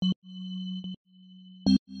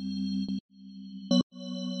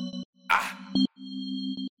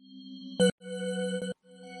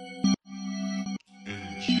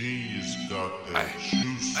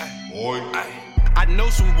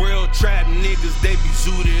niggas, they be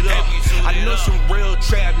zooted up. I know some real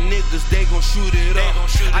trap niggas, they gon' shoot it up.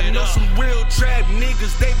 I know some real trap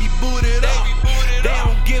niggas, they be booted up. They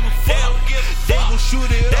don't give a fuck, they gon'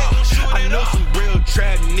 shoot it up. I know some real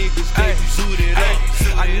trap niggas, they be zooted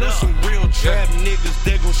up. I know some real trap niggas,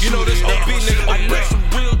 they gon' shoot it up. I know some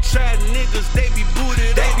real trap niggas, they be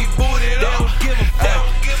booted up. They don't give a fuck,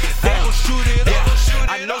 they gon' shoot it up.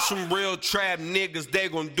 I know some real trap niggas, they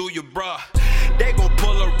gon' do you, bruh. They gon'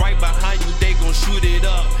 pull up right behind you, they gon' shoot it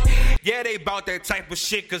up. Yeah, they bout that type of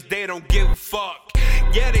shit, cause they don't give a fuck.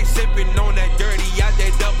 Yeah, they sippin' on that dirty out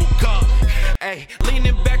that double cup. Ayy,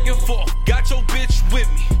 leaning back and forth, got your bitch with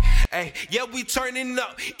me. Ayy, yeah, we turning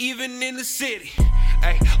up, even in the city.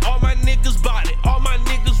 Ayy, all my niggas bout it, all my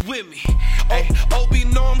niggas with me. Ayy,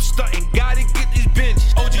 OB know I'm stuntin', gotta get these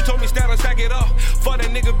benches. OG told me stack it up. Fuck that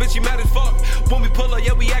nigga, bitch, you mad as fuck. When we pull up,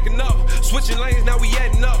 yeah, we actin' up. Switching lanes, now we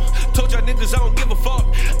adding up. Told y'all niggas I don't give a fuck.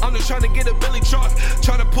 I'm just tryna get a Billy truck.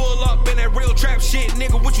 Tryna pull up in that real trap shit.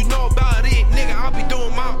 Nigga, what you know about it? Nigga, I be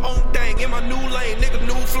doing my own thing in my new lane. Nigga,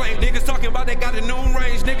 new flame. Niggas talking about they got a new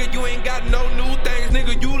range. Nigga, you ain't got no new things.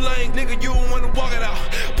 Nigga, you lame. Nigga, you don't wanna walk it out.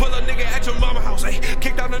 Pull up, nigga, at your mama house. Ay,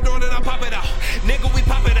 kick down the door, then I pop it out. Nigga, we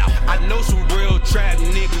pop it out. I know some real trap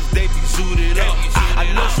niggas, they be zooted up. I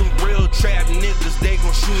know some real trap niggas, they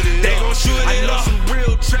gon' shoot it up. I know some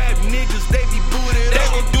real trap niggas, they be booted up. They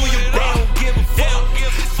gon' do you, bro. They don't give a fuck.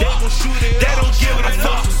 They gon' shoot it up. They don't give a fuck. I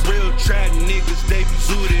know some real trap niggas, they be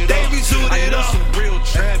zooted up. I know some real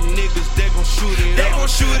trap niggas, they gon' shoot it up. They gon'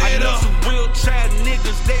 shoot it up. I know some real trap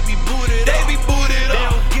niggas, they be booted up. They be booted up. They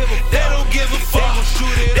don't give a fuck. They don't give a fuck. They gon'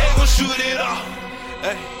 shoot it up. They gon' shoot it up.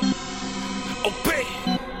 Hey, obey.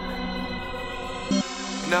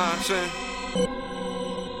 Nah, I'm saying.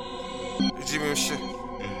 G-Man shit.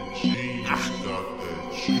 Ingeniou got that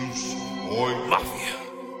juice, boy.